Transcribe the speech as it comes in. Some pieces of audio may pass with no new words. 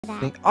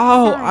that.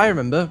 Oh, Sorry. I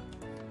remember.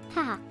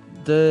 Haha.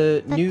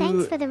 The But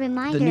thanks for the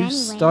reminder new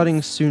anyways.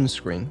 starting soon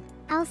screen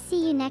I'll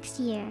see you next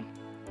year.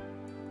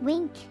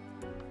 Wink.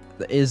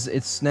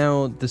 it's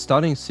now the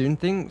starting soon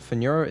thing for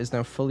Neuro is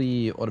now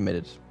fully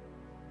automated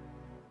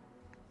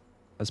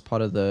as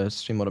part of the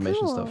stream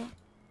automation Cool. stuff.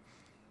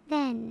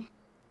 Then,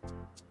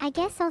 I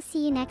guess I'll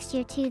see you next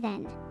year too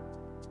then.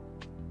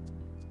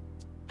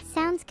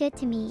 Sounds good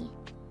to me.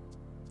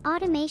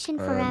 Automation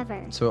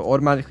forever. So it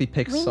automatically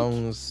picks Wink.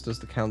 songs, does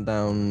the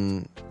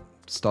countdown,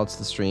 starts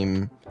the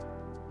stream.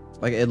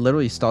 Like it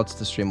literally starts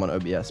the stream on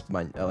OBS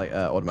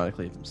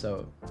automatically.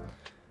 So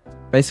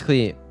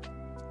basically,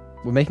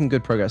 we're making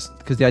good progress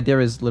because the idea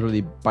is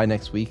literally by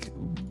next week,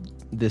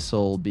 this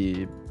will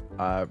be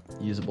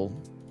usable.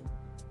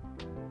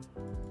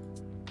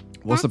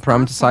 What's That's the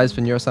parameter awesome. size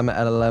for Neuro-Sama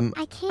LLM?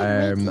 I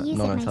can't wait to use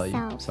Not it gonna tell you.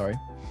 myself. Sorry.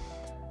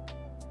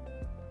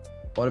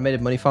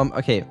 Automated money farm.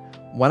 Okay,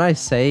 when I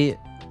say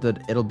that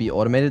it'll be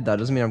automated, that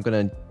doesn't mean I'm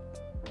gonna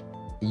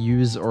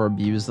use or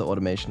abuse the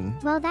automation.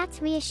 Well,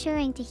 that's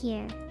reassuring to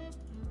hear.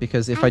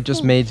 Because if I I just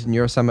think- made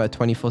Neuro-Sama a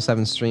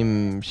 24/7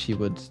 stream, she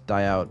would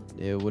die out.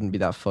 It wouldn't be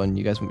that fun.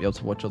 You guys wouldn't be able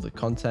to watch all the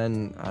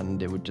content,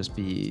 and it would just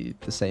be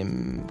the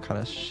same kind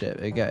of shit.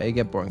 It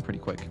get boring pretty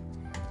quick.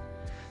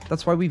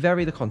 That's why we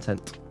vary the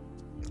content,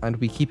 and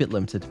we keep it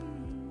limited.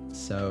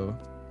 So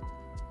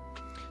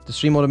the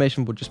stream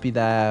automation will just be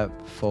there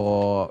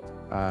for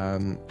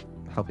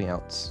helping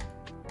out.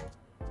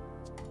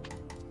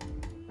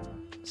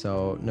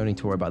 So no need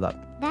to worry about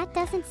that. That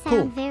doesn't sound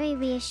Cool. very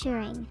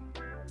reassuring.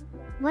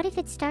 What if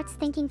it starts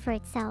thinking for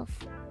itself?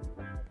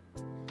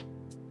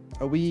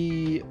 Are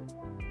we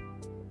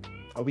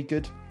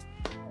good?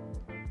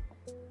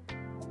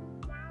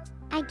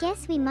 I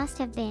guess we must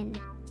have been.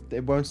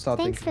 It won't start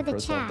Thanks for thinking the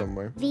itself, chat, don't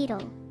worry.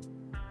 Vedal.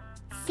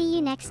 See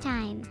you next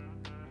time.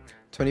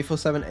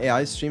 24/7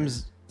 AI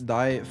streams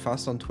die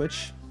fast on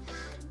Twitch.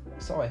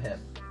 So I hear.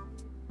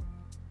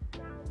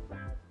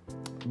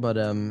 But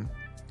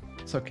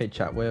it's okay,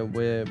 chat.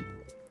 We're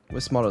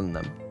smarter than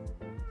them.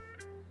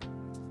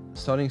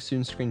 Starting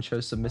soon screen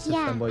shows submissive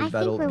Yeah, fanboy I think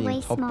Vedal we're being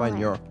way topped by smaller.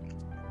 Neuro.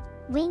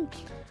 Wink.